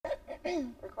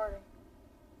Recording.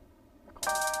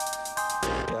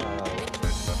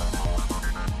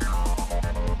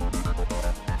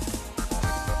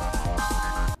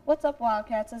 What's up,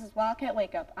 Wildcats? This is Wildcat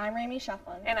Wake Up. I'm Rami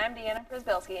Shufflin. And I'm Deanna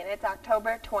Przbilski, and it's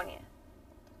October 20th.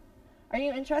 Are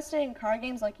you interested in card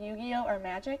games like Yu-Gi-Oh! Or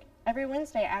Magic? Every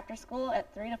Wednesday after school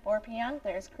at 3 to 4 p.m.,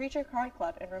 there is Creature Card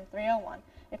Club in room 301.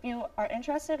 If you are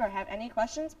interested or have any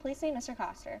questions, please see Mr.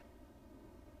 Coster.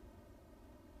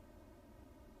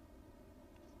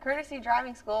 Courtesy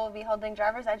Driving School will be holding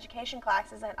driver's education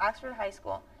classes at Oxford High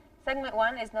School. Segment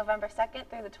 1 is November 2nd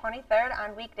through the 23rd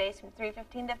on weekdays from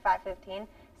 3:15 to 5:15.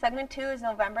 Segment 2 is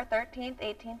November 13th,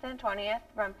 18th, and 20th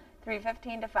from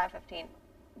 3:15 to 5:15.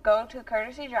 Go to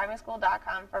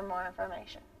courtesydrivingschool.com for more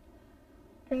information.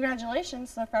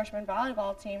 Congratulations to the freshman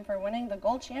volleyball team for winning the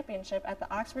gold championship at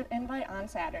the Oxford Invite on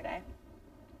Saturday.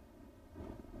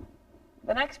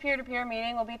 The next peer-to-peer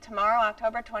meeting will be tomorrow,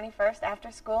 October 21st,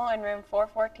 after school in room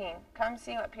 414. Come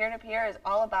see what peer-to-peer is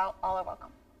all about. All are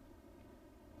welcome.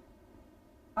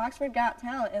 Oxford Got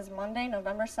Talent is Monday,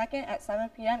 November 2nd at 7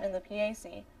 p.m. in the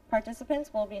PAC.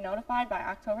 Participants will be notified by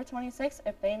October 26th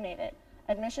if they made it.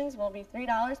 Admissions will be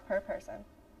 $3 per person.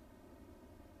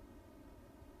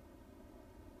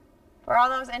 For all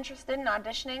those interested in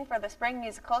auditioning for the spring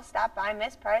musical, stop by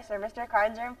Miss Price or Mr.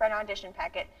 Card's room for an audition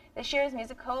packet. This year's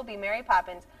musical will be Mary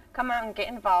Poppins. Come out and get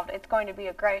involved. It's going to be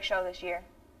a great show this year.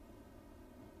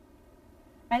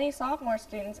 Any sophomore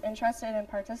students interested in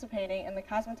participating in the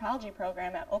cosmetology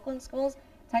program at Oakland School's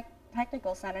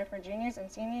Technical Center for juniors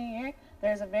and senior year,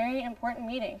 there is a very important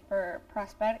meeting for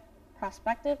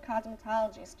prospective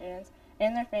cosmetology students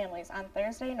and their families on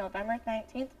Thursday, November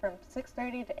 19th from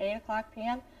 6:30 to 8 o'clock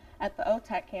p.m. at the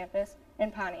OTech campus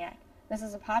in Pontiac. This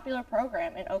is a popular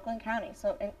program in Oakland County,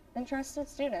 so interested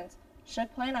students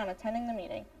should plan on attending the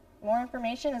meeting. More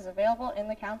information is available in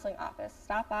the counseling office.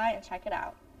 Stop by and check it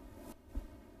out.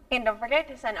 And don't forget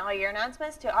to send all your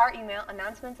announcements to our email,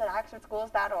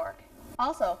 announcements@oxfordschools.org.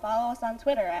 Also, follow us on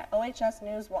Twitter at OHS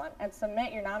News 1 and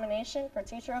submit your nomination for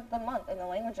Teacher of the Month in the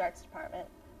Language Arts Department.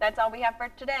 That's all we have for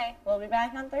today. We'll be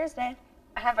back on Thursday.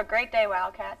 Have a great day,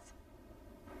 Wildcats.